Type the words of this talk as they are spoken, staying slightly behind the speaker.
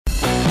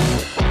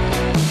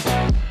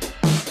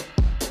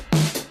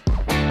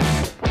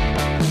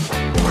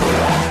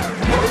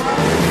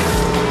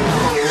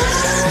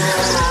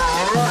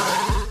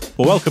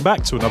Well, welcome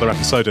back to another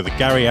episode of the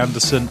Gary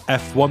Anderson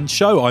F1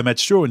 Show. I'm Ed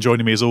Straw, and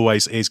joining me as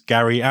always is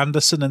Gary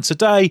Anderson. And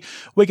today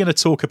we're going to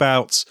talk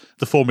about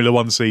the Formula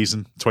One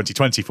season,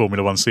 2020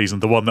 Formula One season,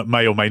 the one that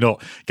may or may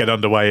not get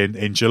underway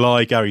in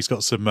July. Gary's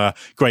got some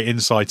great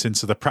insight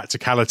into the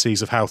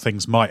practicalities of how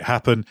things might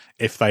happen,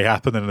 if they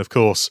happen. And of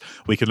course,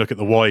 we can look at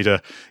the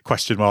wider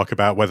question mark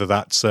about whether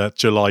that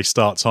July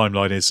start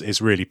timeline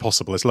is really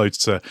possible. There's loads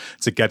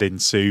to get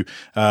into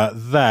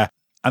there.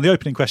 And the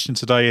opening question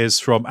today is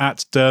from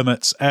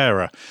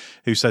 @Dermot'sEra,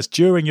 who says,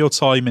 during your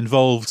time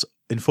involved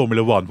in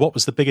Formula One, what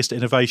was the biggest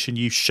innovation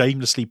you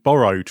shamelessly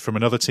borrowed from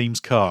another team's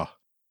car?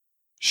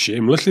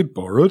 Shamelessly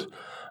borrowed?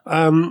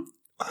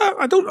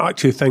 I don't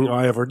actually think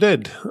I ever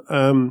did.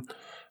 I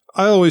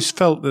always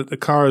felt that the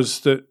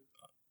cars that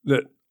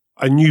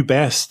I knew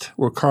best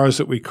were cars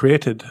that we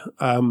created.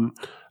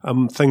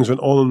 Things went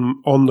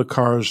on the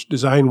cars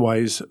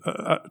design-wise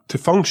to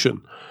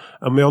function,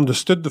 and we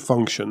understood the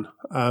function.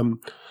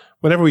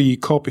 Whenever you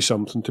copy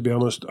something, to be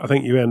honest, I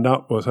think you end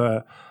up with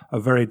a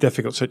very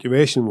difficult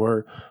situation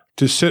where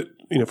to suit,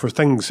 for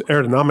things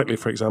aerodynamically,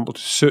 for example,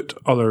 to suit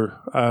other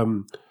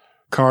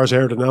cars'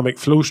 aerodynamic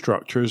flow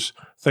structures,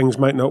 things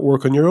might not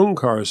work on your own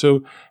car.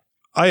 So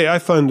I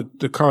found that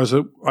the cars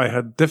that I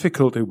had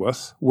difficulty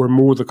with were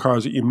more the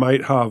cars that you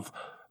might have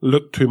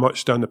looked too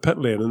much down the pit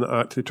lane and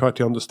actually tried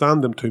to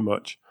understand them too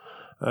much.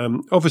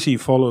 Obviously, you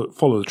follow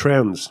the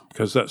trends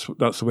because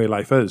that's the way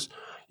life is.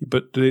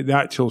 But the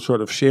actual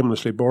sort of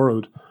shamelessly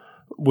borrowed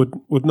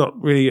would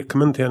not really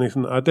come into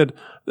anything that I did.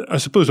 I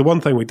suppose the one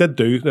thing we did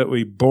do that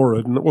we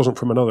borrowed, and it wasn't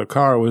from another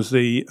car, was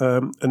in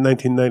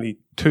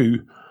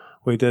 1992,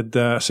 we did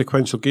a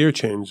sequential gear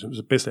change. It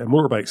was basically a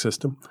motorbike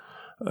system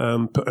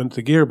put into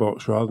the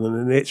gearbox rather than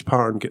an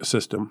H-pattern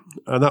system.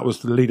 And that was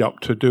the lead up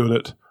to doing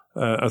it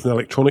as an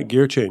electronic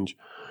gear change.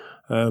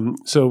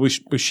 So we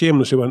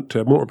shamelessly went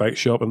to a motorbike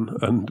shop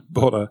and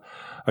bought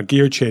a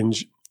gear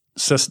change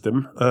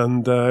system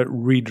and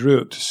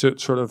redrew it to suit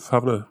sort of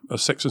having a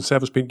 6 and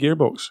 7 speed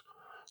gearbox.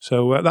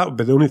 So that would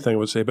be the only thing I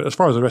would say. But as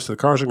far as the rest of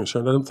the cars are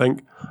concerned, I don't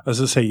think,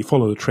 as I say, you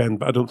follow the trend,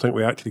 but I don't think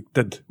we actually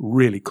did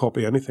really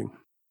copy anything.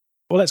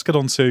 Well, let's get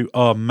on to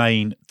our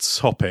main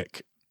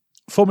topic.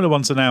 Formula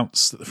One's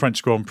announced that the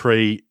French Grand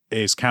Prix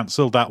is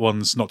cancelled. That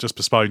one's not just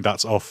postponed,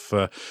 that's off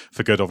for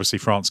good. Obviously,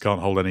 France can't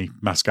hold any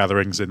mass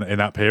gatherings in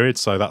that period,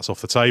 so that's off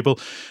the table.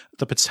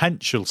 The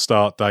potential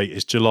start date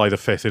is July the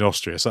 5th in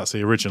Austria, so that's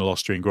the original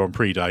Austrian Grand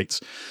Prix date.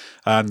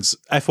 And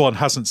F1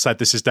 hasn't said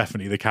this is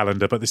definitely the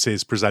calendar, but this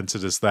is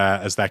presented as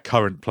their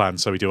current plan.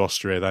 So we do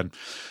Austria, then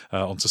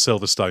onto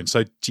Silverstone.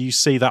 So do you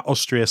see that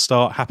Austria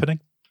start happening?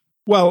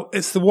 Well,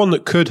 it's the one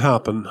that could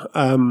happen.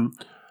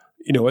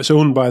 It's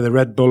owned by the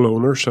Red Bull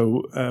owner,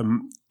 so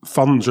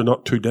funds are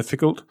not too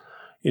difficult.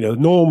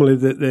 Normally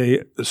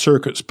the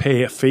circuits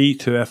pay a fee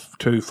to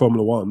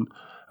Formula One,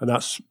 and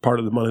that's part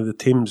of the money the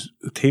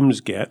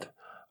teams get.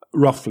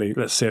 Roughly,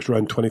 let's say it's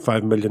around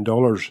 $25 million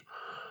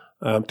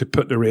to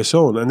put the race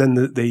on, and then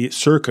the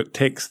circuit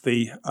takes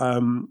the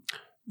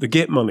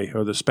gate money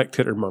or the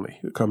spectator money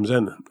that comes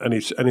in.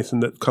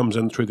 Anything that comes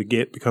in through the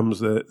gate becomes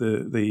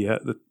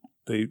the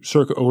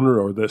circuit owner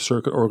or the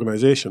circuit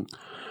organisation.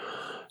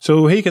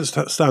 So he can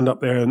stand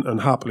up there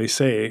and happily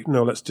say,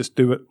 no, let's just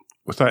do it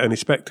without any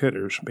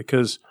spectators,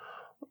 because,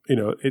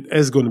 it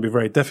is going to be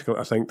very difficult,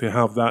 I think, to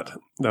have that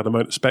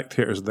amount of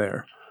spectators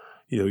there.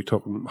 You're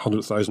talking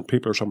 100,000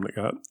 people or something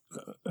like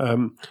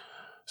that.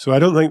 So I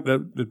don't think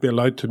that they'd be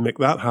allowed to make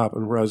that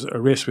happen, whereas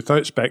a race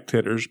without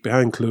spectators,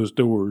 behind closed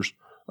doors,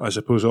 I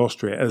suppose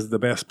Austria is the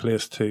best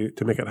place to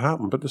make it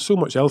happen. But there's so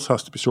much else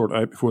has to be sorted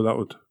out before that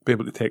would be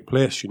able to take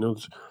place.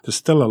 There's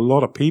still a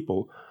lot of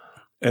people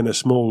in a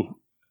small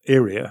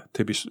area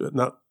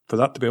for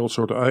that to be all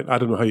sorted out. I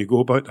don't know how you go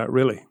about that,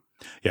 really.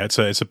 Yeah,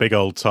 it's a big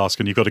old task,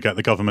 and you've got to get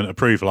the government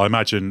approval. I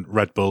imagine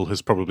Red Bull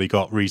has probably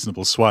got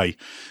reasonable sway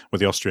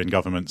with the Austrian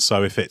government.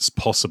 So if it's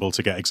possible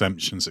to get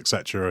exemptions,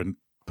 etc., and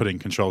put in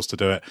controls to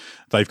do it,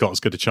 they've got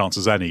as good a chance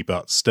as any.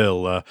 But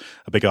still, a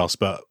big ask.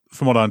 But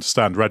from what I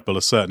understand, Red Bull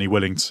are certainly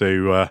willing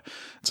to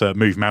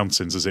move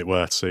mountains, as it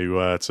were,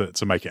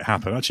 to make it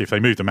happen. Actually, if they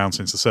moved the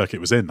mountains the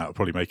circuit was in, that would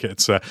probably make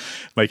it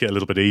a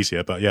little bit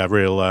easier. But yeah,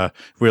 real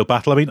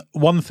battle. I mean,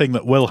 one thing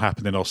that will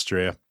happen in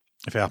Austria,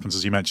 if it happens,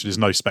 as you mentioned, is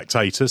no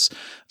spectators.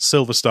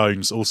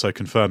 Silverstone's also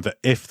confirmed that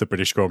if the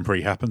British Grand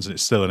Prix happens, and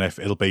it's still an if,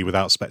 it'll be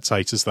without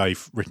spectators.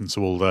 They've written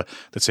to all the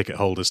ticket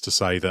holders to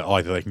say that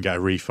either they can get a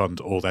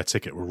refund or their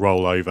ticket will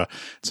roll over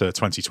to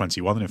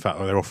 2021. And in fact,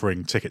 they're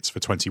offering tickets for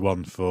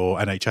 21 for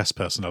NHS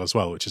personnel as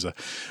well, which is a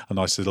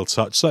nice little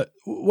touch. So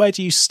where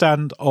do you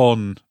stand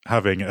on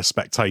having a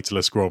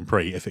spectatorless Grand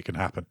Prix if it can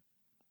happen?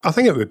 I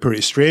think it would be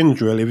pretty strange,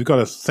 really. We've got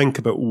to think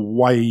about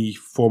why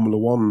Formula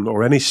One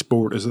or any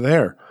sport is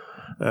there.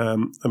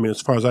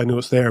 As far as I know,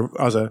 it's there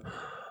as a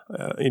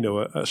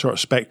sort of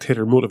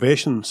spectator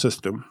motivation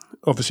system.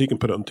 Obviously, you can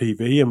put it on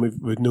TV, and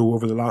we know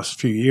over the last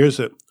few years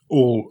that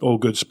all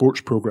good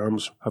sports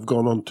programs have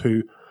gone on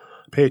to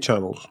pay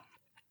channels,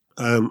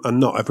 and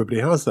not everybody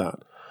has that.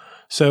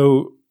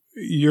 So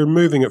you're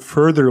moving it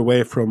further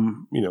away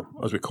from,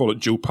 as we call it,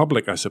 Joe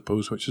Public, I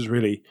suppose, which is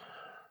really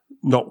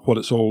not what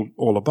it's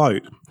all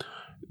about.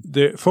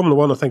 The Formula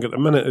One, I think, at the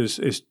minute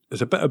is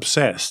a bit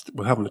obsessed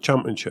with having a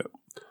championship,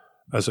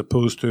 as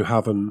opposed to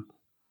having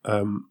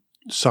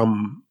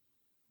some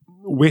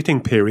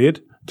waiting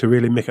period to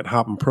really make it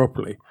happen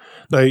properly.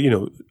 Now,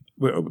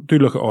 we do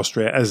look at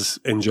Austria as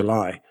in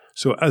July,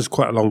 so it is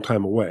quite a long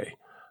time away.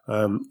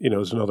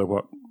 There's another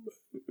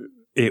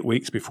 8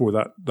 weeks before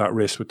that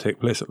race would take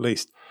place at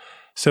least.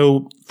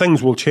 So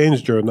things will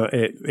change during that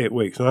eight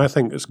weeks. And I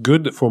think it's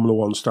good that Formula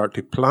One start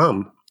to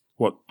plan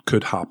what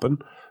could happen,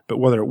 but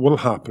whether it will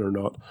happen or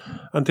not.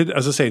 And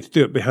as I say, to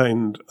do it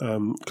behind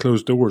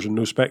closed doors and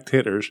no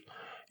spectators,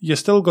 you're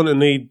still going to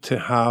need to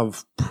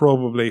have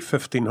probably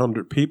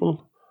 1,500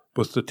 people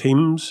with the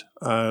teams,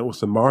 with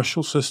the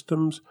marshal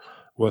systems,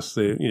 with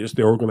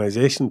the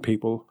organisation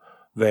people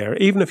there.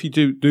 Even if you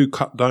do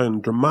cut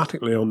down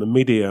dramatically on the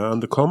media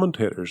and the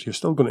commentators, you're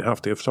still going to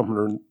have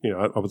something,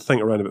 I would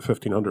think around about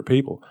 1,500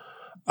 people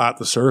at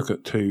the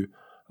circuit to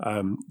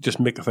just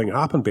make the thing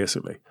happen,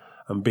 basically,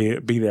 and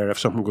be there if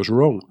something goes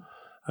wrong.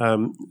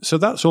 So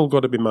that's all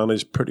got to be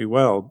managed pretty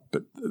well.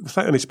 But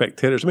without any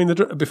spectators,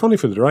 it'd be funny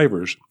for the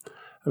drivers.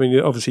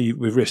 Obviously,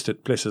 we've raced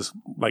at places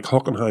like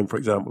Hockenheim, for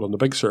example, on the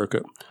big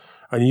circuit,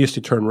 and you used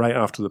to turn right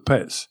after the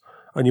pits,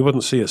 and you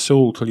wouldn't see a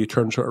soul till you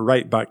turn sort of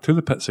right back to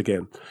the pits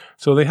again.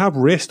 So they have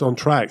raced on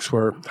tracks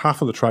where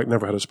half of the track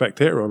never had a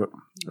spectator on it,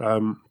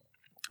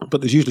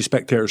 but there's usually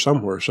spectators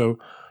somewhere. So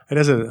it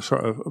is a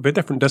sort of a bit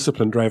different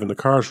discipline driving the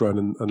cars around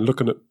and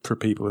looking for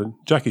people. And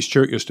Jackie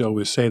Stewart used to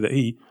always say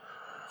that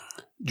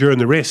during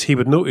the race, he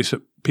would notice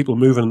that people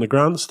moving in the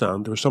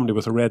grandstand. There was somebody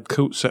with a red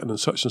coat sitting in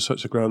such and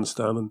such a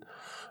grandstand,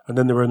 and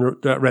then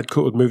that red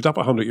coat had moved up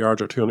 100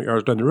 yards or 200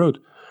 yards down the road.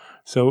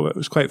 So it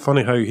was quite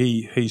funny how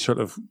he sort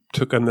of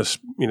took in this,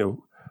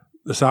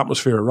 this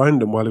atmosphere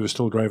around him while he was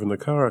still driving the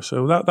car.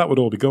 So that would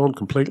all be gone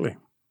completely.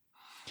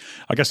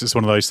 I guess it's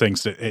one of those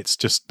things that it's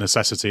just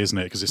necessity, isn't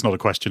it? Because it's not a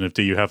question of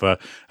do you have a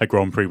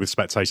Grand Prix with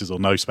spectators or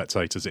no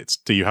spectators. It's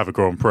do you have a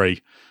Grand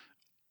Prix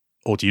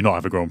or do you not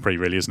have a Grand Prix,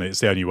 really, isn't it?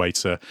 It's the only way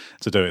to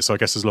do it. So I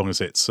guess as long as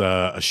it's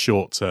a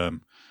short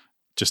term,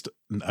 just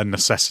a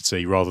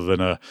necessity rather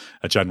than a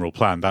general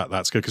plan,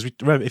 that's good. Because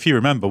if you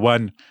remember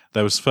when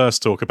there was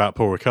first talk about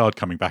Paul Ricard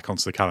coming back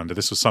onto the calendar,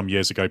 this was some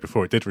years ago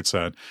before it did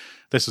return.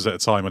 This was at a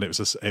time when it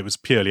was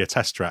purely a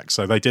test track.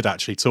 So they did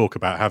actually talk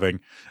about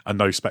having a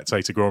no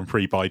spectator Grand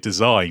Prix by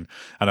design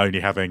and only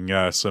having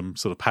some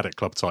sort of paddock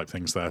club type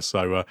things there.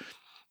 So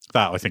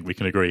that I think we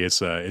can agree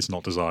is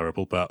not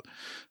desirable. But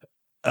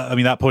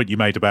that point you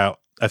made about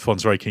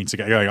F1's very keen to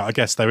get going, I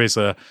guess there is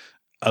a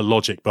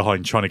logic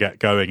behind trying to get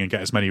going and get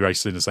as many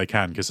races in as they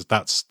can, because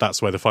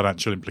that's where the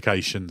financial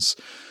implications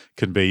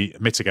can be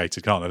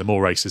mitigated, can't they? The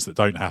more races that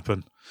don't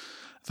happen,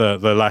 the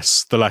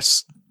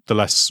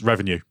less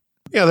revenue.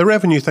 Yeah, the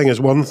revenue thing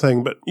is one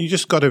thing, but you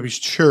just got to be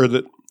sure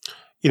that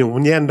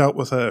when you end up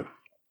with a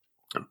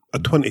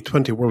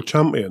 2020 world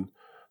champion,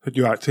 that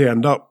you actually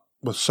end up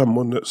with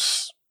someone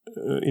that's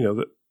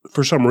that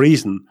for some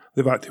reason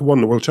they've actually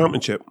won the world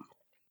championship.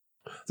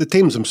 The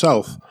teams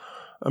themselves,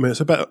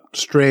 it's a bit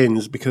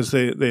strange because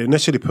they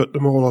initially put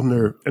them all on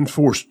their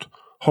enforced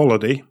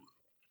holiday,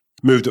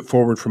 moved it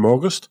forward from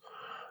August,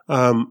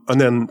 and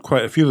then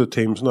quite a few of the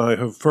teams now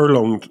have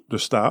furloughed the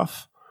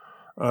staff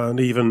and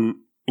even,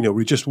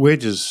 reduced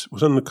wages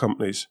within the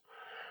companies.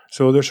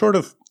 So they're sort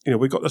of,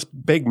 we got this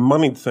big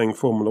moneyed thing,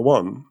 Formula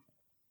One,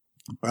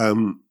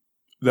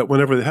 that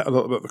whenever they hit a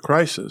little bit of a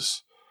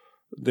crisis,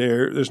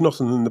 there's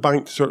nothing in the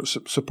bank to sort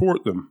of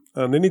support them,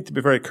 and they need to be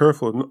very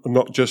careful and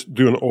not just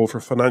doing it all for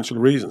financial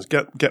reasons.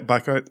 Get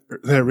back out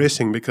there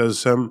racing because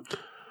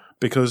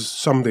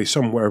somebody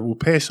somewhere will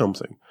pay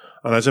something,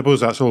 and I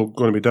suppose that's all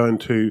going to be down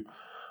to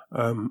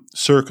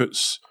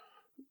circuits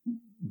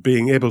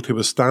being able to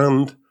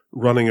withstand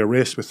running a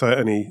race without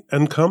any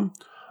income,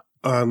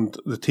 and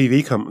the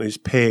TV companies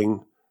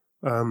paying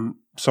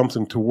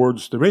something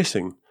towards the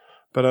racing.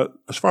 But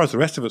as far as the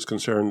rest of it's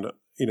concerned,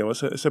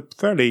 it's a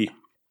fairly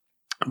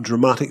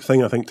dramatic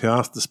thing, I think, to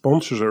ask the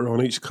sponsors that are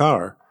on each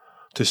car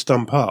to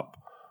stump up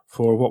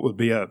for what would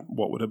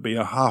it be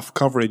a half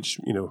coverage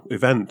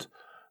event,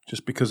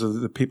 just because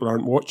of the people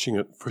aren't watching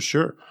it for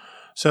sure.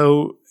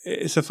 So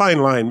it's a fine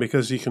line,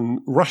 because you can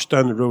rush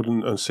down the road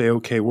and say,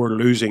 okay, we're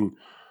losing,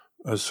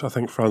 as I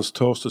think Franz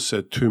Tost has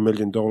said, $2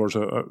 million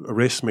a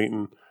race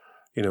meeting,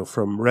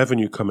 from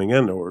revenue coming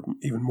in, or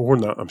even more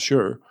than that, I'm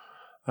sure.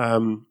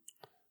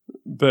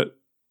 But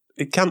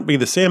it can't be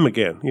the same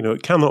again.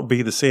 It cannot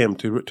be the same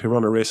to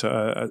run a race at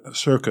a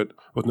circuit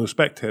with no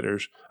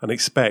spectators and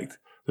expect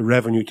the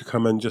revenue to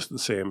come in just the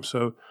same.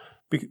 So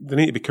they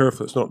need to be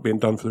careful it's not being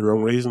done for the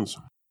wrong reasons.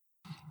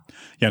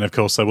 Yeah, and of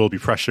course there will be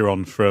pressure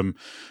on from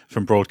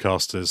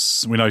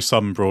broadcasters. We know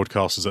some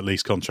broadcasters, at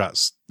least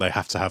contracts, they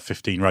have to have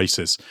 15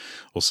 races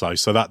or so.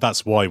 So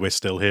that's why we're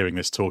still hearing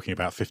this talking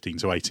about 15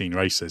 to 18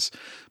 races,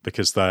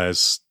 because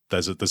there's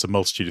a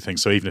multitude of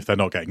things. So even if they're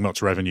not getting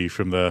much revenue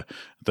from the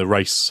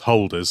race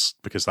holders,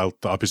 because I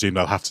presume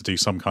they'll have to do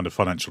some kind of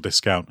financial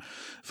discount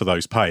for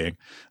those paying,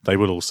 they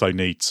will also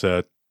need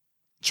to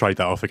trade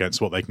that off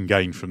against what they can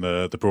gain from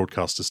the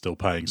broadcasters still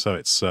paying. So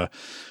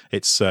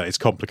it's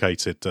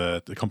complicated,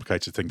 a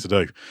complicated thing to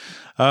do.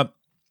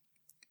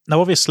 Now,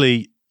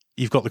 obviously,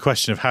 you've got the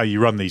question of how you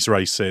run these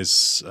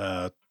races.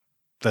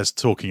 There's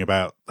talking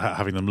about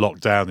having them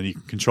locked down, and you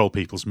can control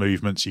people's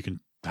movements. You can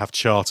have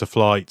charter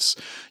flights.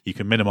 You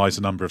can minimise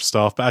the number of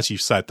staff. But as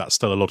you've said, that's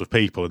still a lot of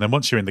people. And then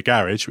once you're in the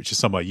garage, which is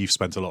somewhere you've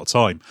spent a lot of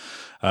time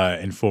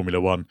in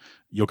Formula One,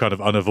 you're kind of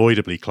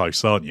unavoidably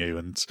close, aren't you?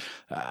 And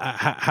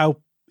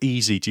how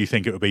easy do you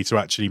think it would be to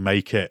actually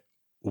make it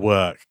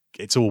work?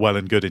 It's all well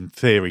and good in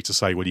theory to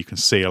say, well, you can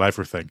seal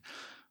everything.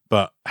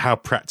 But how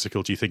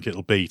practical do you think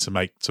it'll be to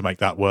make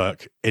that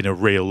work in a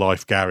real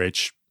life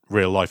garage,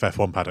 real life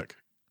F1 paddock?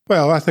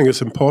 Well, I think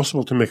it's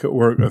impossible to make it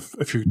work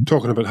if you're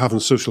talking about having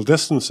social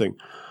distancing.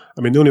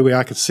 I mean, the only way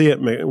I could see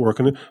it make it work,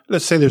 and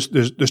let's say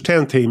there's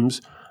 10 teams,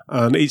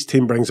 and each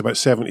team brings about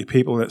 70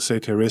 people, let's say,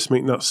 to a race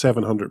meeting. That's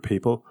 700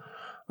 people.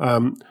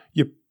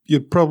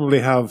 You'd probably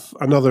have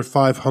another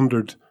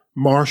 500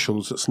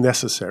 marshals that's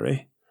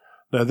necessary.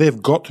 Now,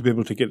 they've got to be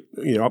able to get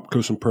up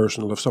close and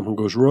personal if something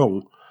goes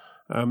wrong.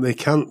 They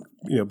can't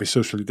be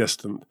socially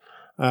distant.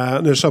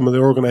 There's some of the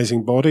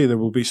organising body. There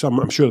will be some.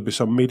 I'm sure there'll be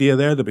some media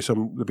there. There'll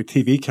be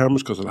TV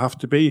cameras because there'll have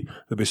to be.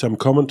 There'll be some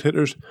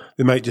commentators.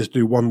 They might just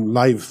do one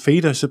live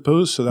feed, I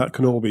suppose, so that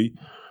can all be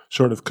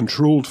sort of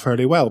controlled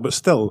fairly well. But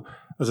still,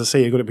 as I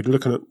say, you're going to be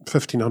looking at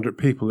 1,500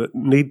 people that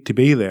need to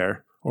be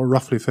there, or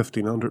roughly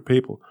 1,500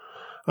 people.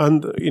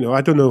 And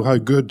I don't know how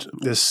good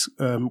this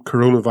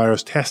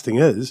coronavirus testing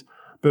is,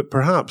 but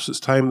perhaps it's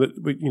time that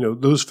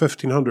those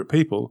 1,500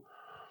 people,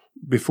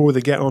 before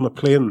they get on a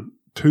plane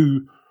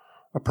to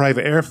a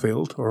private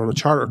airfield or on a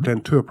charter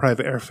plane to a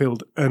private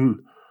airfield in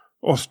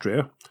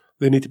Austria,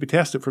 they need to be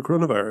tested for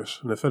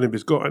coronavirus. And if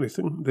anybody's got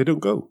anything, they don't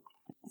go.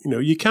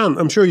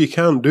 I'm sure you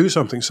can do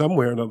something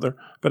somewhere or another,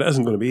 but it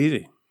isn't going to be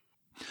easy.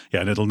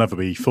 Yeah, and it'll never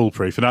be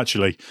foolproof. And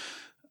actually,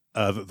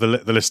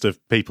 the list of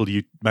people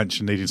you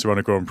mentioned needing to run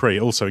a Grand Prix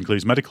also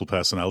includes medical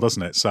personnel,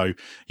 doesn't it? So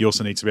you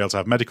also need to be able to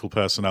have medical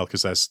personnel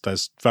because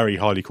there's very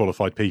highly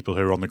qualified people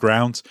who are on the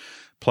ground.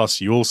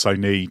 Plus, you also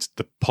need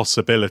the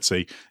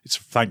possibility, it's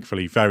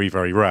thankfully very,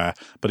 very rare,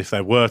 but if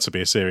there were to be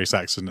a serious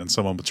accident and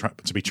someone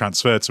to be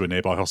transferred to a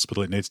nearby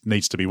hospital, it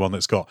needs to be one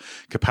that's got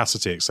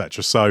capacity,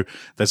 etc. So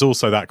there's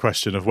also that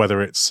question of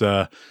whether it's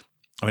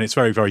it's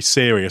very, very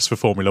serious for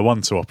Formula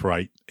One to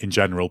operate in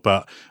general,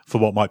 but for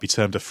what might be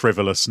termed a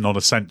frivolous,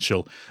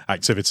 non-essential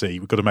activity,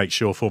 we've got to make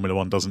sure Formula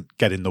One doesn't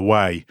get in the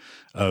way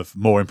of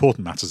more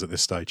important matters at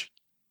this stage.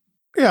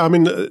 Yeah, I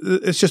mean,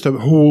 it's just a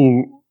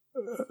whole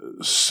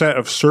set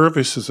of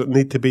services that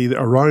need to be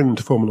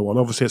around Formula One.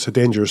 Obviously, it's a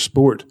dangerous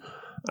sport,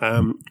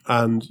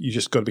 and you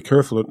just got to be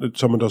careful that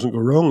someone doesn't go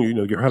wrong.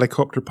 Your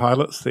helicopter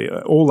pilots,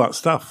 all that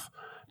stuff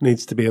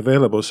needs to be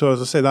available. So,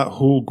 as I say, that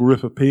whole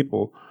group of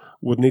people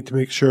would need to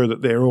make sure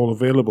that they're all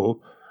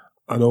available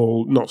and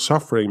all not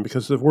suffering,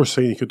 because the worst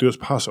thing you could do is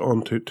pass it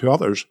on to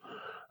others.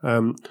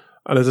 And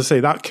as I say,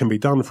 that can be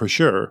done for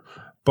sure.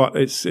 But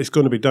it's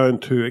going to be down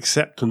to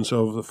acceptance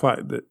of the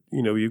fact that,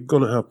 you're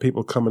going to have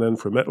people coming in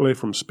from Italy,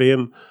 from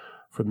Spain,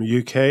 from the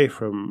UK,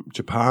 from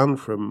Japan,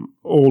 from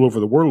all over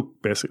the world,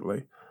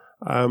 basically.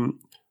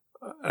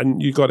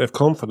 And you've got to have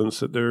confidence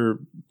that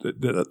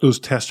that those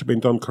tests are being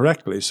done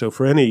correctly. So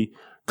for any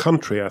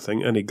country, I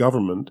think, any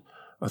government,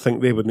 I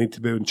think they would need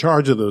to be in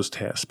charge of those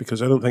tests,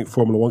 because I don't think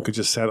Formula One could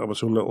just set up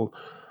its own little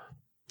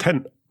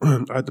tent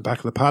at the back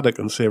of the paddock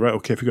and say, right,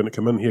 okay, if you're going to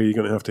come in here, you're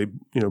going to have to,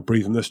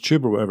 breathe in this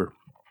tube or whatever.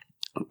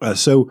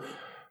 So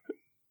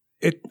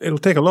it'll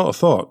take a lot of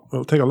thought.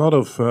 It'll take a lot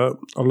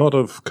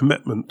of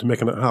commitment to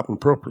making it happen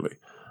properly.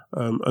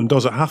 And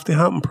does it have to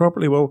happen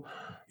properly? Well,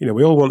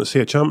 we all want to see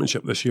a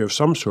championship this year of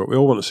some sort. We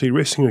all want to see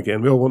racing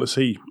again. We all want to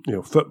see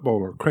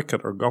football or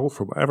cricket or golf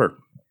or whatever.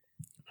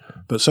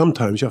 But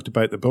sometimes you have to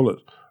bite the bullet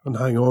and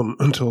hang on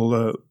until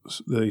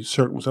the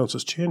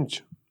circumstances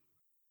change.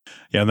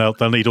 Yeah, and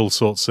they'll need all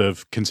sorts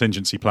of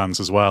contingency plans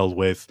as well,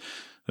 with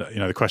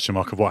the question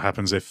mark of what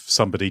happens if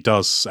somebody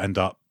does end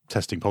up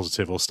testing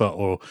positive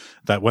or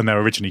that when they're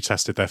originally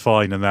tested they're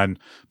fine, and then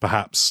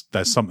perhaps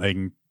there's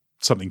something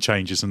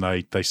changes and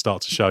they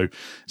start to show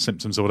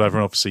symptoms or whatever.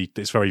 And obviously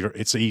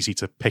it's easy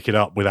to pick it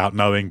up without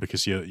knowing,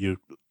 because you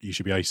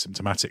should be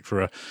asymptomatic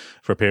for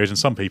a period, and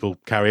some people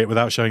carry it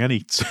without showing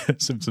any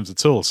symptoms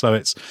at all. So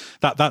it's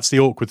that's the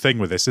awkward thing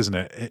with this, isn't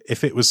it?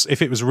 If it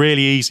was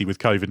really easy with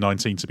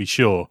COVID-19, to be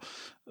sure,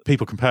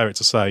 people compare it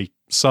to, say,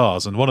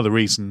 SARS, and one of the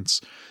reasons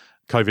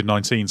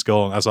COVID-19's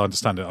gone, as I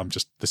understand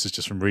it, this is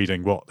just from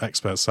reading what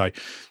experts say,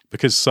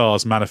 because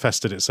SARS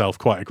manifested itself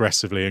quite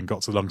aggressively and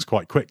got to the lungs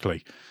quite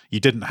quickly. You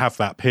didn't have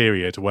that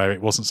period where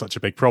it wasn't such a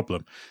big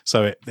problem,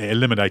 so it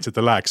eliminated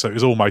the lag. So it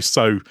was almost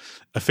so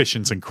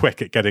efficient and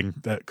quick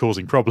at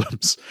causing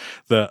problems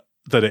that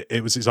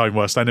it was its own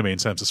worst enemy in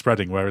terms of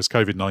spreading. Whereas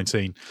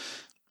COVID-19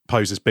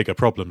 poses bigger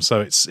problems.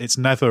 So it's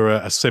never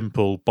a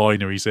simple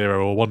binary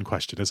 0 or 1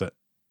 question, is it?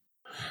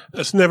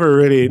 It's never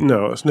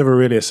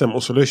really a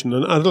simple solution.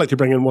 And I'd like to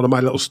bring in one of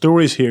my little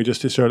stories here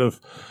just to sort of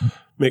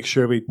make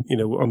sure we,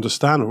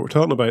 understand what we're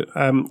talking about.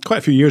 Quite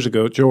a few years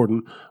ago at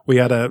Jordan, we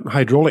had a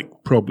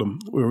hydraulic problem.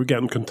 We were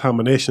getting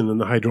contamination in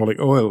the hydraulic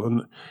oil,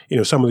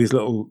 and some of these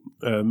little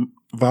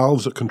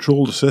valves that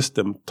control the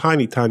system,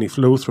 tiny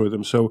flow through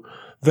them, so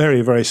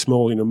very, very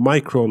small,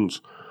 microns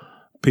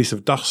piece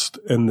of dust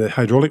in the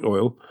hydraulic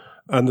oil,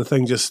 and the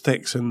thing just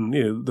sticks and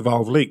the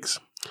valve leaks.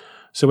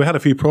 So we had a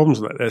few problems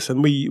like this,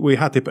 and we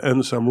had to put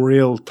in some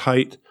real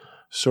tight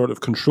sort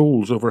of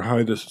controls over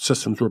how the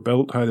systems were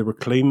built, how they were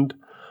cleaned,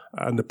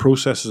 and the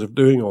processes of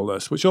doing all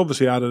this, which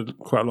obviously added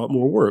quite a lot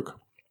more work.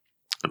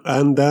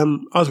 And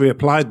as we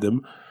applied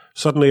them,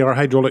 suddenly our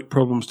hydraulic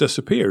problems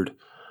disappeared.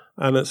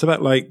 And it's a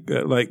bit like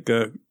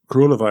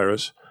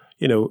coronavirus.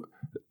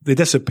 They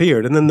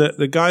disappeared. And then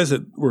the guys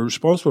that were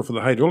responsible for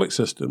the hydraulic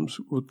systems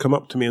would come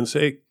up to me and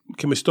say,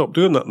 can we stop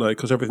doing that now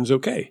because everything's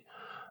okay?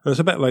 And it's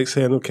a bit like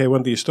saying, okay,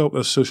 when do you stop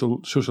this social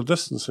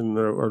distancing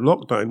or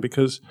lockdown?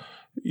 Because,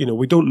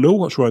 we don't know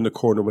what's around the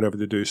corner whenever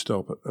they do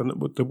stop it. And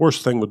the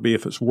worst thing would be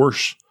if it's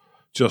worse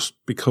just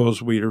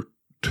because we're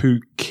too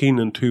keen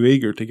and too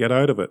eager to get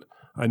out of it.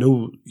 I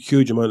know a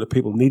huge amount of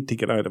people need to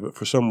get out of it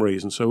for some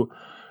reason. So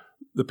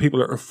the people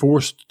that are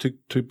forced to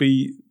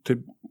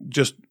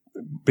just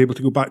be able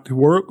to go back to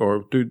work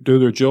or do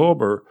their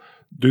job or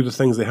do the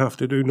things they have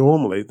to do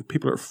normally, the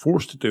people that are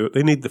forced to do it,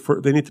 they need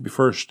to be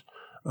first.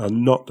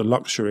 And not the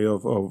luxury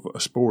of a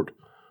sport.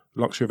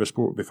 The luxury of a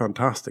sport would be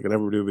fantastic and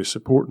everybody would be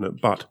supporting it,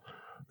 but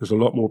there's a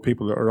lot more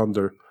people that are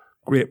under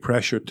great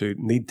pressure to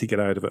need to get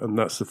out of it, and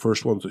that's the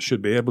first ones that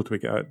should be able to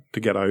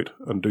get out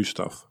and do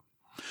stuff.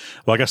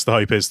 Well, I guess the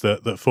hope is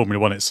that Formula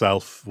One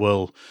itself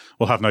will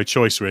have no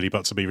choice really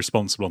but to be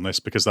responsible on this,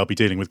 because they'll be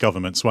dealing with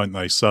governments, won't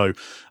they? So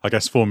I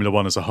guess Formula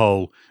One as a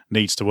whole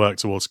needs to work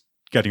towards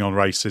getting on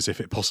races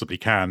if it possibly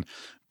can,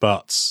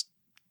 but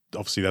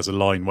obviously there's a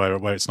line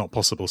where it's not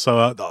possible.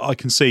 So I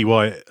can see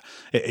why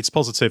it's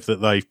positive that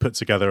they've put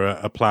together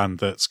a plan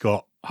that's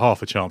got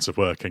half a chance of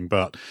working.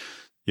 But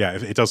yeah,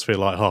 it does feel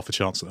like half a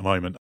chance at the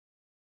moment.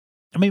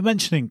 I mean,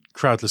 mentioning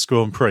crowdless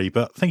Grand Prix,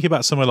 but thinking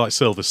about somewhere like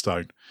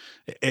Silverstone,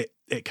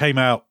 it came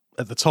out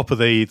at the top of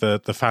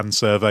the fan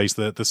surveys,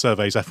 the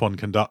surveys F1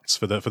 conducts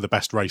for the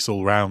best race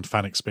all round,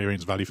 fan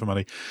experience, value for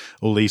money,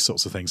 all these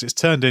sorts of things. It's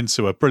turned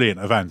into a brilliant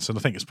event, and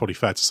I think it's probably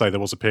fair to say there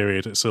was a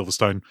period at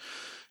Silverstone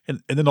in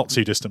the not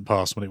too distant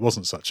past when it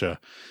wasn't such a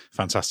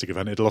fantastic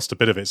event. It lost a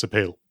bit of its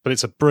appeal, but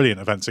it's a brilliant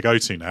event to go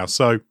to now.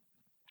 So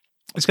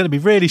it's going to be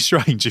really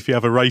strange if you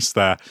have a race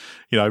there,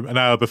 an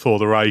hour before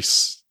the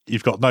race,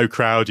 you've got no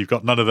crowd, you've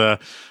got none of the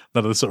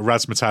sort of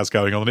razzmatazz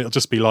going on. It'll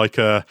just be like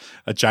a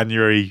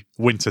January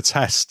winter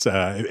test,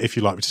 if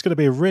you like, which is going to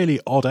be a really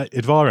odd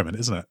environment,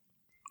 isn't it?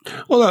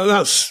 Well,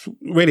 that's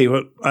really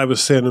what I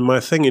was saying in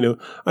my thing.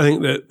 I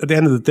think that at the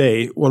end of the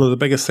day, one of the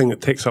biggest things that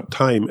takes up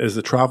time is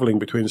the travelling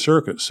between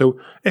circuits. So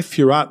if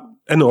you're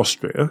in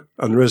Austria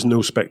and there is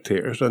no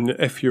spectators, and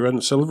if you're in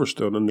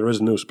Silverstone and there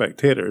is no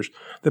spectators,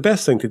 the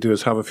best thing to do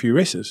is have a few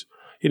races.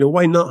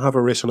 Why not have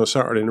a race on a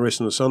Saturday and a race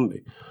on a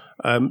Sunday?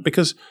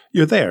 Because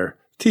you're there.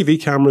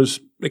 TV cameras,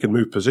 they can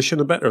move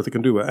position a bit or they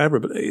can do whatever,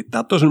 but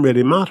that doesn't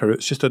really matter.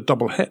 It's just a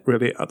double hit,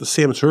 really, at the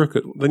same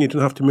circuit. Then you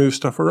don't have to move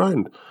stuff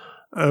around.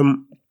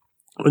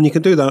 And you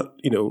can do that,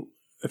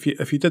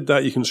 if you did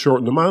that, you can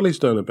shorten the mileage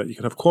down a bit. You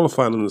can have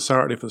qualifying on the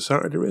Saturday for the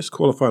Saturday race,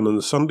 qualifying on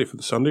the Sunday for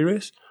the Sunday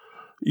race.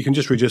 You can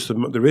just reduce the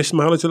race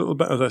mileage a little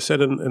bit, as I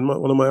said in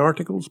one of my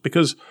articles,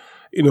 because,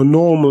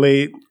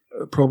 normally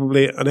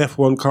probably an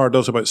F1 car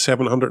does about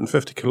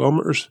 750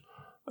 kilometres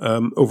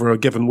over a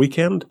given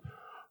weekend.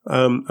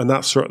 And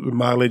that's sort of the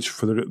mileage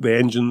for the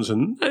engines,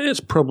 and it's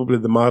probably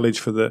the mileage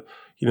for the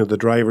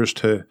drivers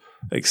to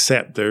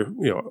accept their,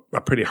 a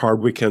pretty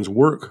hard weekend's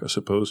work, I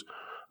suppose.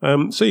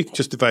 So you can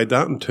just divide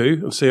that in two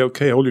and say,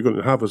 okay, all you're going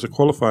to have is a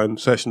qualifying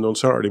session on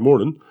Saturday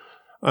morning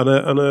and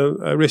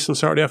a race on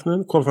Saturday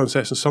afternoon, qualifying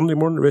session Sunday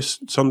morning, race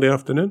Sunday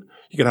afternoon.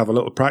 You can have a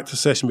little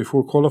practice session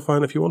before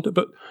qualifying if you want it.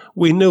 But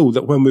we know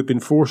that when we've been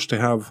forced to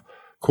have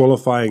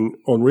qualifying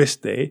on race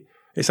day,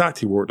 it's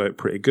actually worked out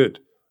pretty good.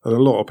 And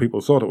a lot of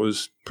people thought it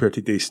was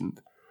pretty decent.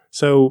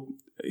 So,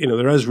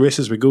 there is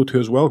races we go to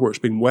as well where it's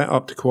been wet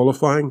up to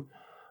qualifying,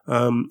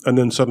 and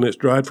then suddenly it's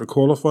dried for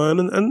qualifying.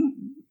 And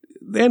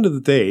at the end of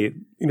the day,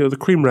 the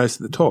cream rises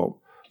to the top.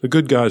 The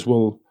good guys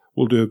will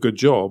do a good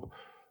job.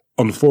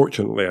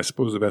 Unfortunately, I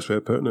suppose the best way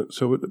of putting it.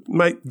 So it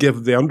might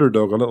give the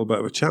underdog a little bit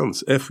of a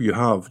chance if you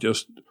have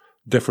just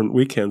different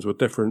weekends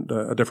with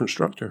a different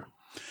structure.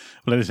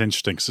 Well, it's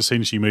interesting because as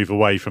soon as you move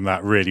away from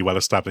that really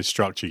well-established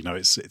structure,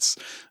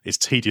 it's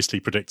tediously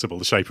predictable,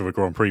 the shape of a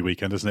Grand Prix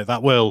weekend, isn't it?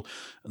 That will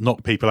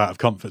knock people out of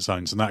comfort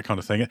zones and that kind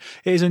of thing. It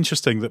is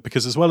interesting that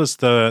because as well as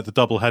the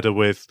double header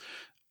with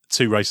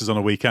two races on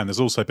a weekend, there's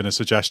also been a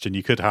suggestion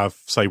you could have,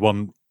 say,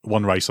 one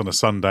race on a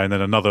Sunday and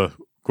then another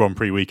Grand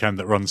Prix weekend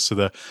that runs to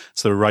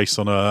the race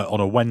on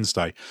a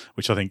Wednesday,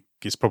 which I think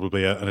is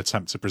probably an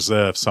attempt to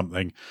preserve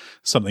something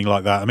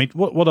like that. I mean,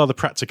 what are the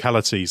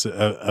practicalities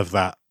of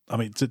that? I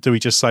mean, do we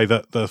just say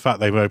that the fact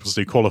they were able to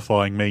do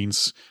qualifying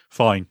means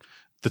fine,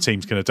 the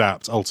teams can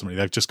adapt? Ultimately,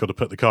 they've just got to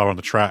put the car on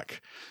the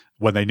track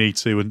when they need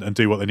to and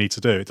do what they need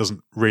to do. It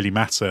doesn't really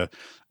matter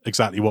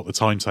exactly what the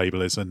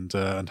timetable is and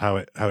how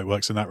it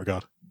works in that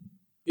regard.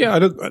 Yeah, I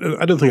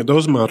don't think it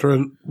does matter.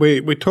 And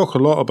we talk a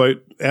lot about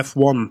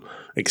F1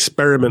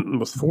 experimenting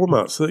with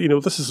formats.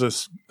 That this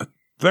is a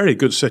very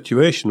good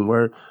situation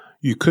where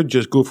you could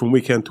just go from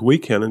weekend to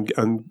weekend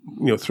and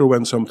throw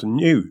in something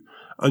new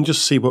and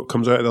just see what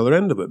comes out at the other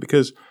end of it,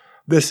 because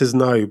this is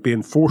now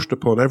being forced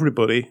upon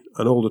everybody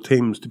and all the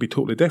teams to be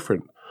totally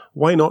different.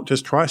 Why not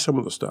just try some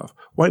of the stuff?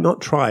 Why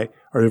not try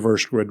a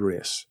reverse grid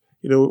race?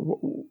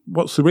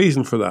 What's the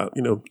reason for that?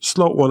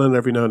 Slot one in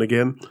every now and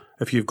again.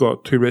 If you've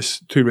got two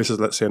races,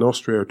 let's say in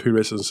Austria, or 2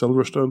 races in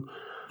Silverstone,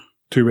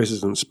 2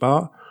 races in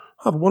Spa,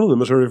 have one of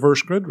them as a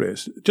reverse grid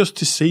race, just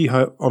to see how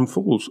it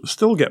unfolds.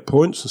 Still get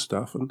points and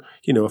stuff. And,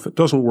 if it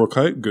doesn't work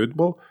out good,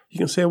 well, you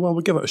can say, well,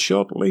 we'll give it a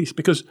shot at least,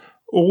 because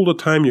all the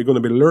time you're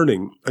going to be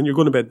learning and you're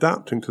going to be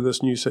adapting to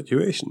this new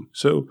situation.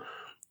 So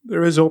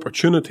there is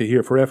opportunity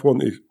here for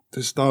F1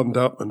 to stand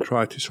up and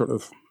try to sort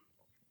of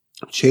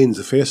change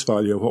the face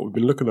value of what we've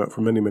been looking at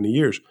for many, many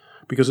years,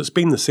 because it's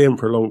been the same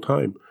for a long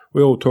time.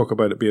 We all talk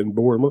about it being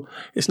boring. Well,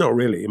 it's not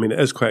really. I mean, it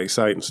is quite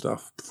exciting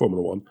stuff,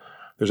 Formula One.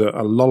 There's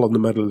a lull in the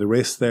middle of the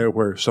race there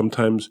where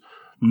sometimes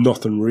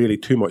nothing really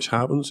too much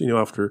happens.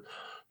 After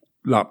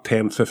lap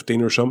 10,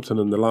 15 or something,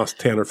 and the last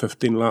 10 or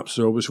 15 laps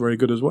are always very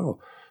good as well.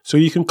 So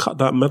you can cut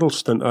that middle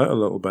stint out a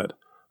little bit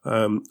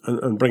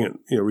and bring it,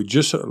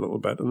 reduce it a little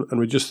bit and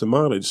reduce the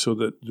mileage so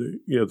that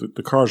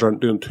the cars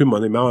aren't doing too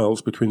many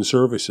miles between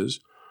services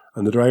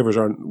and the drivers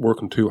aren't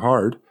working too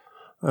hard.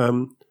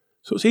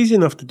 So it's easy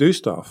enough to do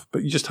stuff,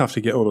 but you just have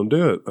to get on and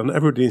do it. And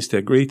everybody needs to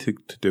agree to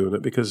doing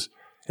it, because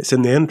it's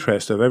in the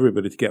interest of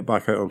everybody to get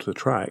back out onto the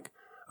track.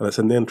 And it's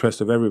in the interest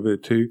of everybody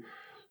to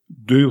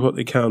do what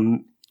they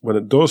can when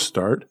it does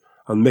start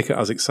and make it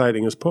as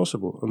exciting as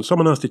possible. And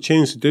someone has to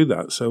change to do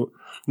that. So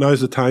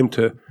now's the time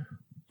to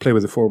play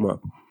with the format.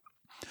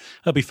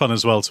 It'll be fun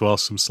as well to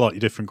ask some slightly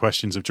different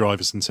questions of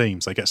drivers and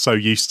teams. They get so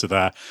used to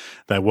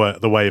their work,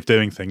 the way of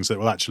doing things, that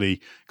will actually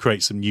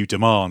create some new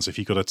demands. If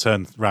you've got to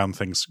turn around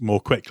things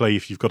more quickly,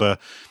 if you've got to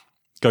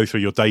go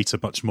through your data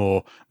much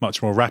more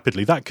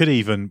rapidly, that could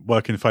even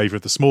work in favour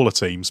of the smaller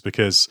teams,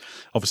 because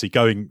obviously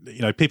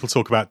people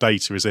talk about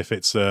data as if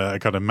it's a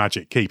kind of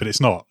magic key, but it's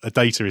not. A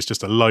data is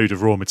just a load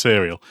of raw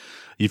material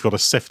you've got to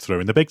sift through,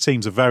 and the big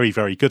teams are very,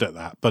 very good at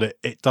that, but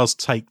it does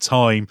take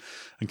time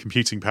and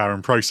computing power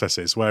and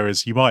processes,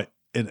 whereas you might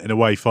in a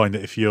way find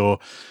that if you're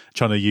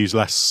trying to use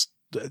less,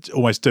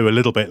 almost do a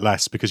little bit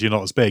less because you're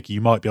not as big,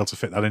 you might be able to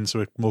fit that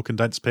into a more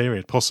condensed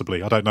period,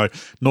 possibly. I don't know.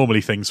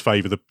 Normally things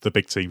favour the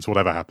big teams,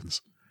 whatever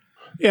happens.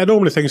 Yeah,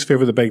 normally things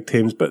favour the big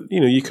teams, but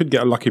you could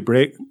get a lucky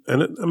break,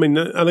 and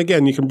and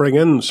again, you can bring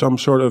in some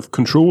sort of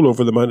control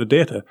over the amount of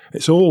data.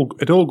 It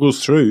all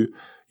goes through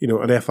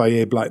an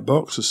FIA black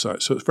box as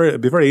such. So it'd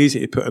be very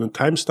easy to put in a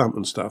timestamp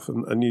and stuff,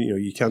 and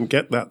you can't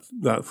get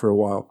that for a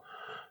while.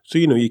 So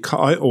you cut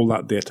out all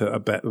that data a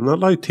bit and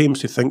allow teams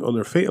to think on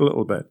their feet a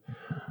little bit.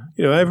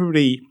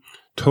 Everybody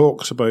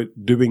talks about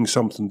doing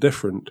something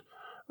different,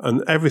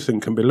 and everything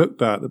can be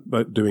looked at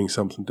about doing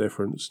something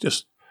different. It's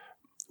just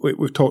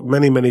we've talked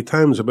many, many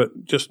times about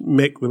just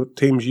make the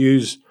teams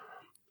use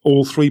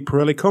all 3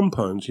 Pirelli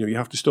compounds. You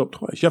have to stop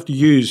twice. You have to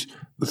use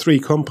the 3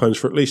 compounds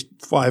for at least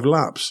 5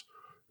 laps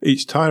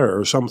each tyre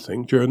or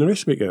something during the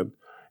race weekend.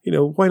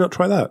 Why not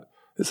try that?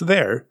 It's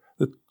there.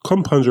 The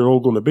compounds are all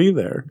going to be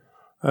there.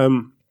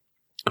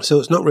 So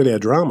it's not really a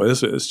drama,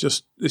 is it? It's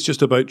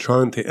just about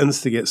trying to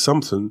instigate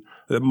something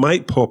that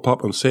might pop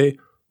up and say,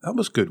 that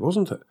was good,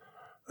 wasn't it?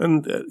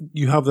 And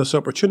you have this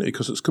opportunity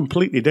because it's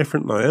completely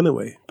different now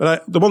anyway.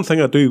 But the one thing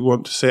I do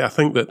want to say, I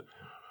think that,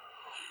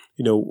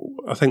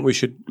 I think we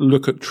should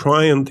look at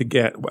trying to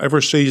get whatever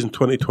season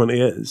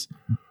 2020 is,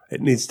 it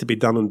needs to be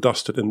done and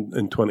dusted in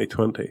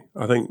 2020.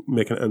 I think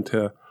making it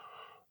into,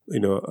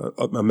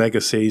 a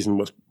mega season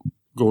with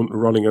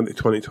running into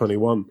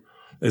 2021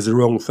 is the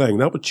wrong thing.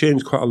 That would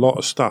change quite a lot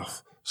of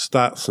stuff,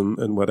 stats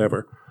and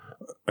whatever.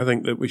 I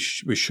think that we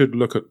should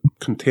look at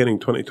containing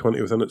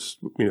 2020 within its,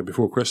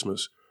 before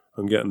Christmas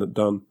and getting it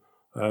done.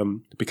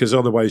 Because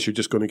otherwise you're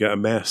just going to get a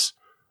mess,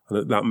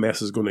 and that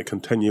mess is going to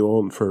continue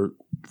on for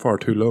far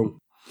too long.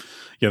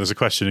 Yeah, there's a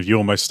question of you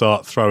almost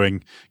start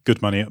throwing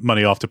good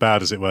money after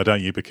bad, as it were,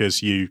 don't you?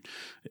 Because you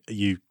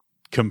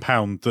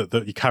compound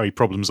that you carry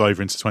problems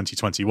over into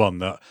 2021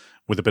 that,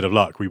 with a bit of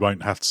luck, we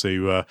won't have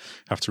to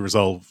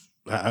resolve,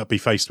 be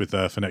faced with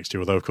for next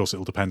year. Although, of course, it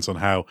all depends on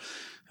how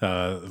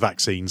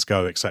vaccines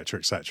go, etc.,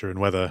 and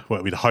whether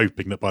we're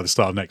hoping that by the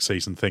start of next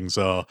season things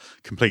are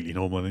completely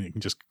normal and you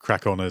can just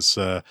crack on as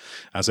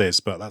is.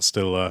 But that's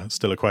still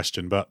a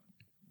question. But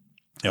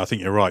yeah, I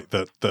think you're right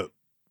that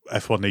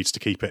F1 needs to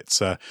keep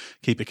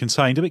it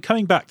contained. A bit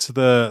coming back to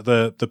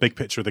the big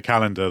picture of the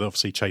calendar.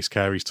 Obviously, Chase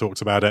Carey's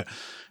talked about it.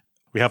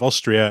 We have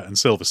Austria and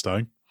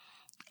Silverstone,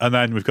 and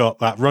then we've got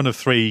that run of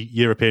 3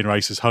 European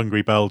races: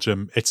 Hungary,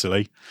 Belgium,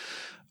 Italy.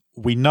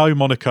 We know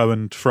Monaco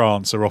and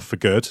France are off for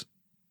good.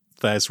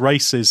 There's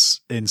races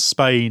in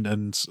Spain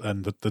and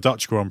the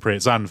Dutch Grand Prix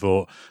at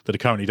Zandvoort that are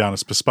currently down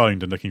as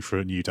postponed and looking for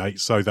a new date,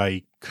 so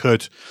they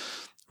could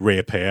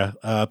reappear.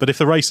 But if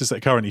the races that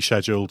are currently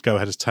scheduled go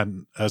ahead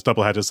as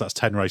double headers, that's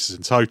 10 races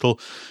in total.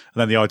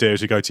 And then the idea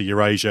is you go to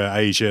Eurasia,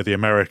 Asia, the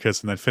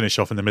Americas, and then finish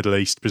off in the Middle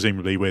East,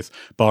 presumably with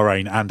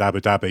Bahrain and Abu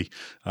Dhabi,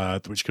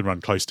 which can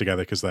run close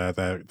together because they're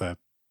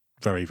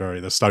very, very,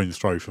 they're stone's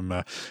throw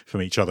from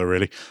each other,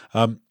 really.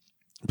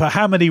 But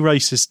how many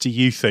races do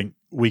you think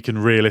we can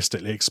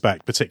realistically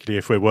expect, particularly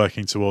if we're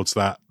working towards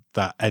that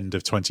end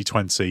of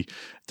 2020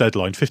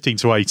 deadline? 15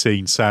 to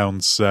 18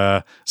 sounds,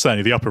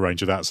 certainly the upper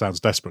range of that sounds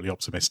desperately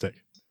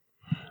optimistic.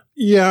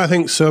 Yeah, I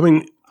think so. I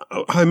mean,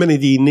 how many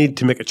do you need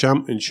to make a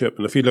championship?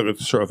 And if you look at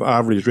sort of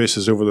average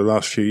races over the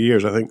last few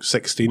years, I think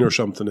 16 or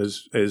something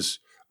is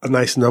a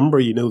nice number.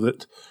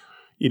 The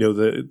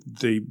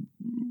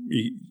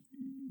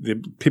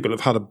people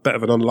have had a bit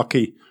of an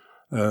unlucky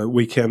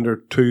weekend or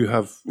two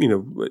have,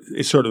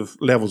 it sort of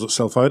levels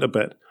itself out a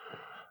bit.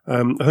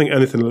 I think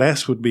anything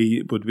less would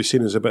be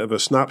seen as a bit of a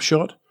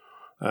snapshot,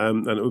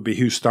 and it would be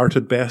who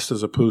started best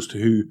as opposed to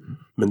who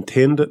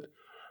maintained it.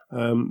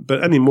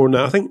 But any more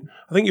now, I think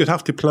you'd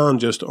have to plan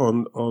just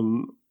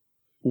on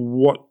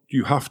what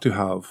you have to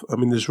have. I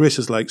mean, there's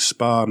races like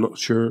Spa. I'm not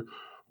sure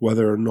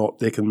whether or not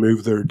they can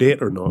move their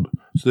date or not.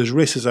 So there's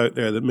races out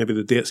there that maybe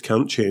the dates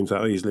can't change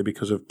that easily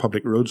because of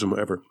public roads and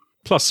whatever.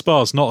 Plus,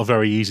 Spa's not a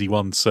very easy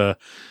one to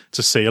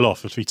seal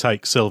off. If we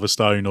take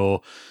Silverstone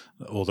or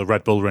the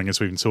Red Bull Ring,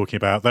 as we've been talking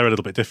about, they're a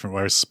little bit different.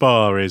 Whereas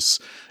Spa is,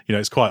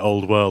 it's quite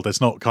old world.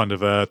 There's not kind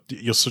of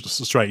you're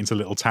straight into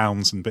little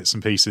towns and bits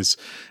and pieces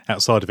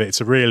outside of it.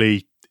 It's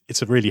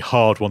a really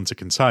hard one to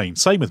contain.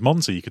 Same with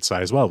Monza, you could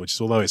say as well, which is,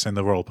 although it's in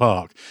the Royal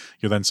Park,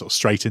 you're then sort of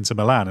straight into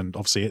Milan, and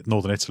obviously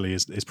Northern Italy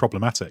is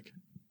problematic.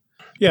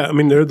 Yeah, I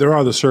mean, there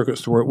are the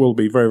circuits where it will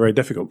be very, very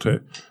difficult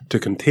to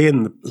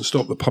contain and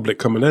stop the public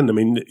coming in. I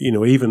mean,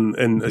 even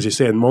in, as you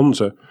say, in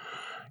Monza,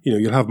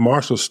 you'll have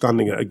marshals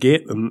standing at a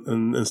gate,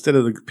 and instead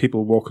of the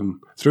people walking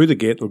through the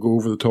gate, they'll go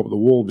over the top of the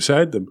wall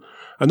beside them,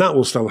 and that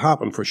will still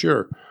happen for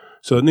sure.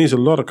 So it needs a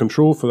lot of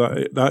control for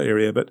that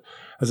area. But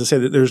as I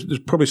said, there's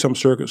probably some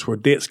circuits where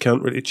dates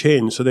can't really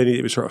change, so they need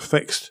to be sort of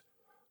fixed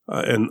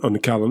on the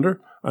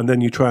calendar, and then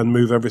you try and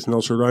move everything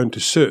else around to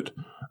suit.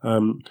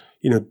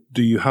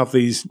 Do you have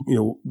these,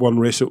 one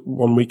race at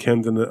one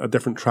weekend and a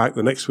different track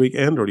the next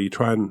weekend, or do you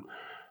try and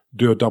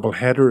do a double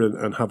header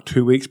and have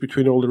 2 weeks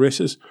between all the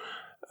races?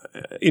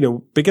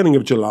 Beginning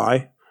of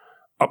July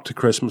up to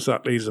Christmas,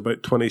 that leaves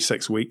about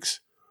 26 weeks,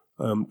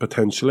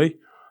 potentially.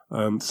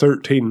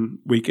 13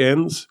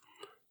 weekends,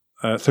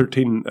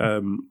 13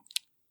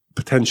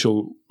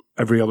 potential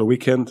every other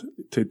weekend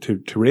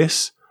to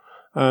race.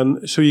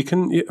 And so if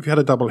you had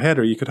a double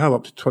header, you could have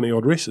up to 20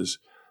 odd races,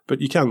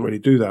 but you can't really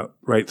do that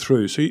right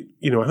through. So,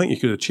 I think you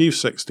could achieve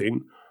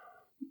 16.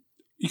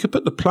 You could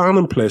put the plan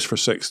in place for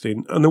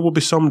 16, and there will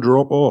be some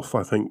drop off,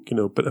 I think,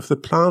 but if the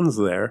plan's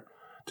there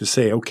to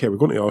say, okay, we're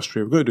going to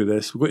Austria, we're going to do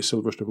this, we're going to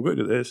Silverstone, we're going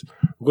to do this,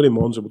 we're going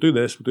to Monza, we'll do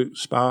this, we'll do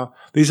Spa.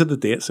 These are the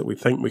dates that we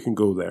think we can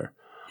go there.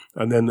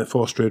 And then if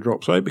Austria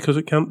drops out because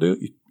it can't do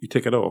it, you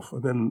take it off.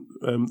 And then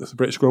if the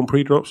British Grand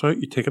Prix drops out,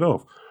 you take it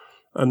off.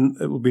 And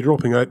it will be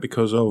dropping out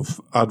because of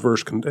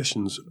adverse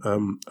conditions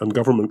and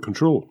government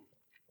control.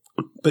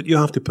 But you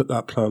have to put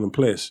that plan in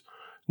place.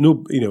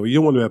 You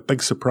don't want to have a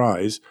big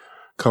surprise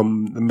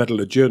come the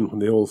middle of June when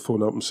they all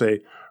phone up and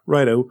say,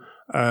 righto,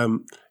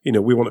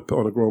 we want to put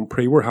on a Grand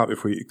Prix. We're happy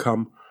for you to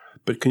come,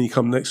 but can you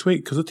come next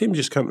week? Because the team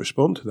just can't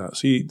respond to that.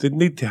 So they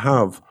need to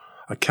have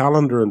a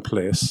calendar in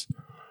place,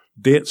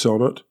 dates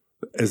on it,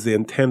 is the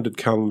intended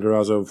calendar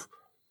as of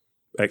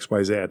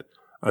XYZ.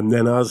 And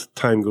then as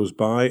time goes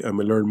by and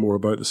we learn more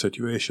about the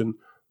situation,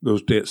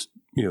 those dates,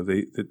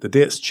 the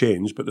dates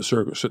change, but the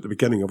circuits at the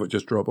beginning of it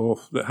just drop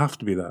off. They have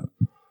to be that.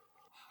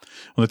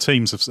 Well, the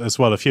teams have, as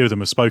well, a few of them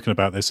have spoken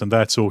about this, and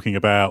they're talking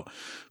about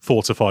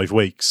 4 to 5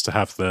 weeks to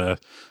have the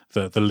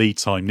lead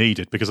time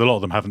needed, because a lot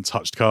of them haven't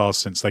touched cars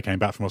since they came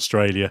back from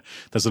Australia.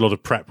 There's a lot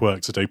of prep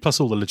work to do, plus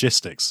all the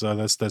logistics. So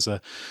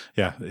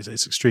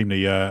it's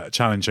extremely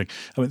challenging.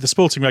 I mean, the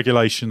sporting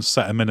regulations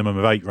set a minimum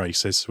of 8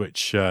 races,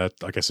 which I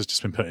guess has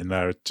just been put in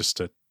there just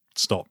to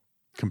stop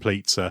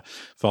complete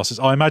fastest.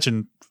 I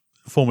imagine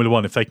Formula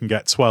One, if they can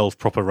get 12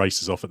 proper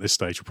races off at this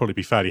stage, will probably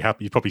be fairly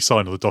happy. You'd probably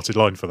sign on the dotted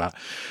line for that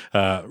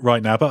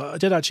right now. But I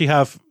did actually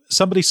have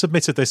somebody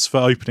submitted this for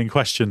opening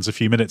questions a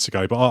few minutes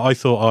ago, but I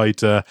thought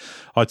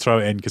I'd throw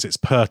it in because it's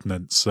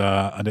pertinent,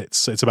 and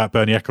it's about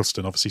Bernie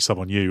Ecclestone, obviously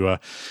someone you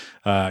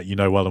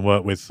know well and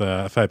worked with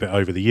a fair bit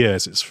over the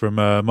years. It's from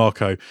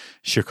Marco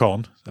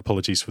Chacon.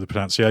 Apologies for the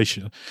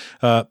pronunciation,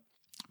 but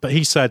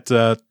he said,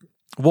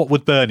 what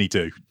would Bernie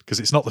do? Because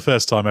it's not the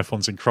first time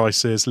F1's in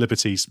crisis.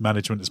 Liberty's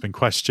management has been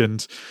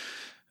questioned.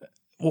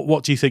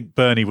 What do you think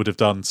Bernie would have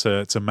done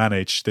to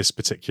manage this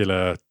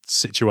particular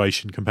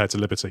situation compared to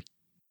Liberty?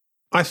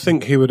 I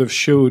think he would have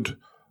showed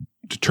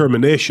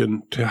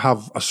determination to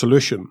have a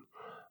solution.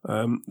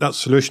 That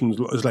solution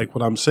is like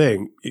what I'm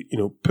saying.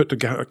 Put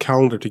a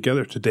calendar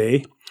together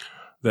today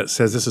that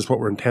says this is what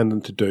we're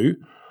intending to do,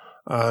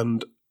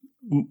 and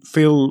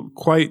feel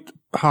quite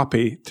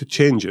happy to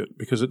change it,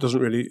 because it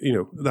doesn't really,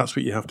 that's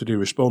what you have to do,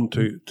 respond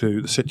to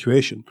the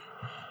situation.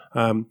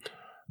 And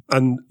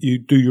and you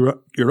do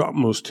your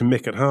utmost to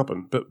make it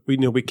happen. But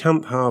we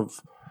can't have.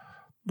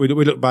 We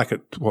look back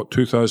at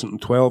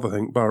 2012, I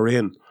think,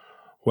 Bahrain,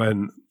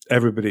 when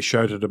everybody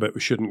shouted about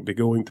we shouldn't be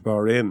going to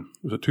Bahrain.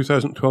 Was it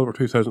 2012 or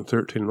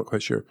 2013? I'm not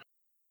quite sure.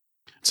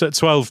 So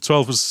 12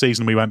 was the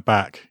season we went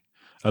back.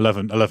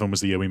 11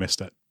 was the year we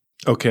missed it.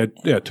 Okay,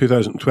 yeah,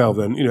 2012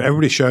 then.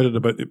 Everybody shouted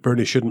about that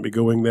Bernie shouldn't be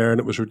going there and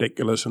it was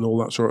ridiculous and all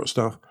that sort of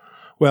stuff.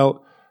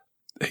 Well,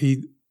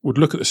 he would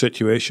look at the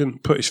situation,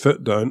 put his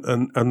foot down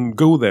and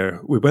go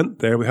there. We went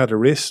there, we had a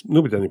race,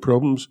 nobody had any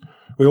problems.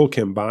 We all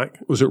came back.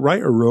 Was it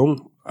right or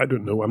wrong? I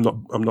don't know.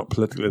 I'm not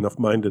politically enough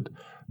minded.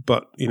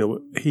 But,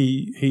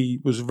 he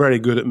was very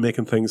good at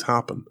making things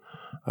happen.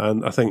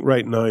 And I think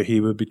right now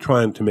he would be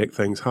trying to make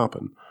things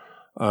happen.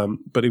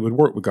 But he would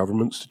work with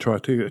governments to try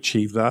to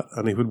achieve that,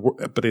 and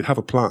but he'd have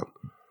a plan,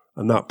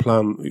 and that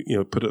plan,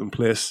 put it in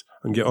place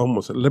and get on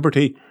with it.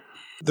 Liberty,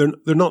 they're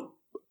not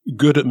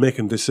good at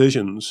making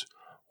decisions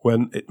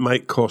when it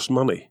might cost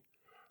money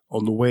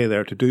on the way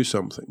there to do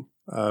something.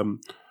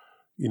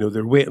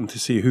 They're waiting to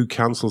see who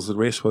cancels the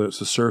race, whether it's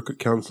the circuit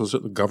cancels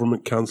it, the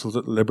government cancels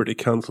it, Liberty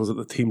cancels it,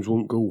 the teams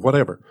won't go,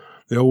 whatever.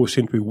 They always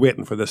seem to be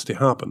waiting for this to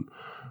happen.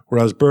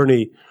 Whereas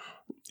Bernie,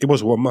 he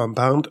was a one-man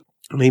band,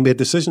 and he made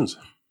decisions.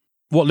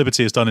 What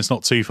Liberty has done is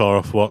not too far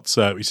off what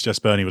we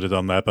suggest Bernie would have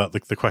done there, but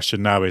the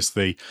question now is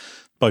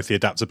both the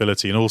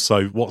adaptability and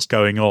also what's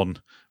going on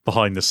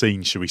behind the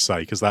scenes, should we say,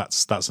 because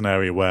that's an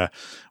area where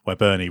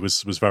Bernie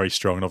was very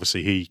strong, and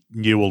obviously he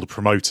knew all the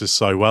promoters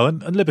so well,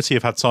 and Liberty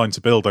have had time to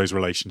build those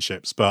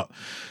relationships, but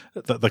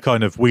the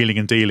kind of wheeling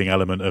and dealing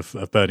element of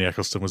Bernie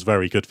Ecclestone was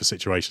very good for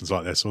situations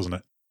like this, wasn't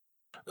it?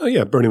 Oh,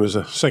 yeah, Bernie was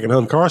a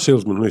second-hand car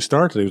salesman when he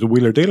started. He was a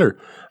wheeler-dealer.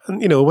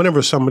 And,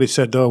 whenever somebody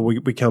said,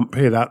 we can't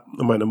pay that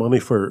amount of money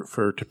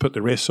to put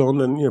the race on,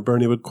 then,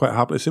 Bernie would quite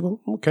happily say, well,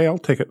 okay, I'll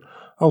take it.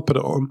 I'll put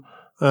it on.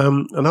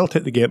 And I'll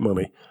take the gate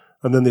money.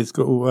 And then they'd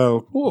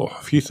go, well,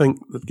 if you think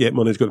that gate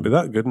money is going to be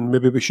that good, then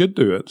maybe we should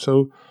do it.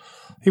 So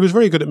he was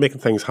very good at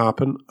making things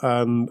happen.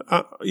 And,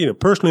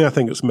 personally, I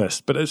think it's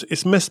missed. But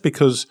it's missed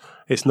because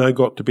it's now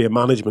got to be a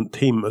management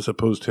team as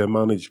opposed to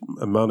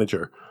a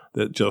manager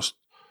that just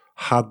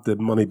had the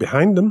money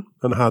behind them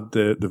and had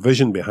the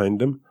vision behind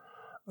them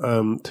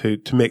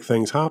to make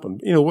things happen.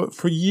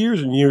 For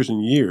years and years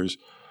and years,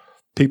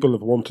 people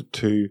have wanted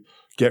to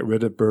get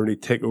rid of Bernie,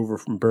 take over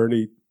from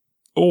Bernie,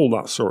 all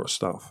that sort of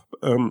stuff.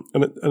 And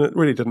it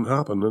really didn't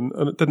happen.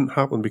 And it didn't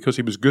happen because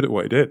he was good at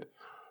what he did.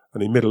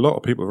 And he made a lot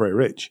of people very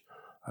rich.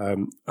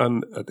 And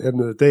at the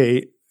end of the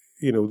day,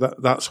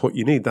 that's what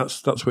you need.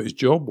 That's what his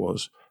job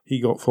was. He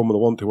got Formula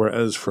One to where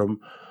it is from.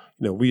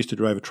 We used to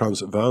drive a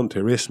transit van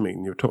to a race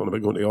meeting. You were talking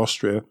about going to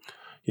Austria,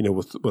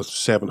 with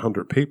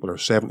 700 people or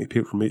 70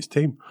 people from each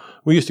team.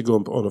 We used to go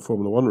on a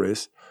Formula One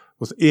race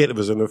with 8 of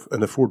us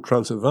in a Ford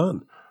Transit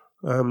van.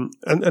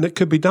 And it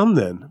could be done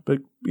then, but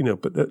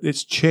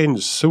it's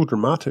changed so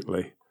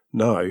dramatically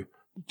now,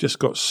 just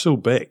got so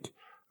big.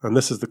 And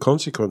this is the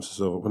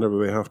consequences of it whenever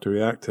we have to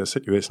react to a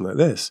situation like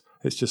this.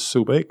 It's just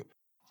so big.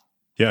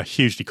 Yeah,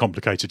 hugely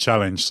complicated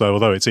challenge. So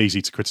although it's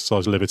easy to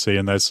criticise Liberty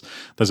and there's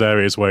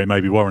areas where it may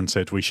be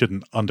warranted, we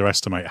shouldn't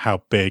underestimate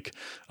how big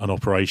an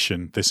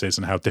operation this is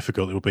and how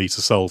difficult it will be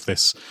to solve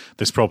this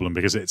problem,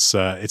 because it's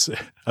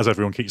as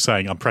everyone keeps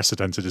saying,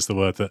 unprecedented is the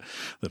word that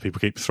people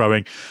keep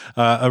throwing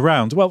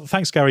around. Well,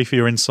 thanks, Gary, for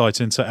your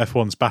insight into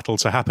F1's battle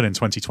to happen in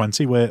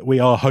 2020. We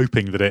are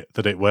hoping that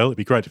it will. It'd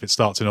be great if it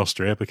starts in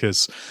Austria,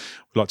 because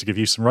we'd like to give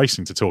you some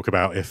racing to talk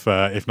about,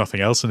 if nothing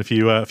else, and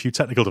a few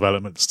technical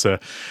developments to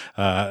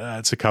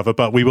cover.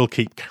 But we will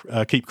keep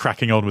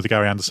cracking on with the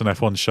Gary Anderson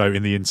F1 show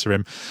in the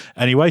interim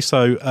anyway.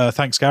 So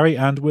thanks, Gary,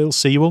 and we'll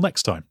see you all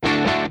next time.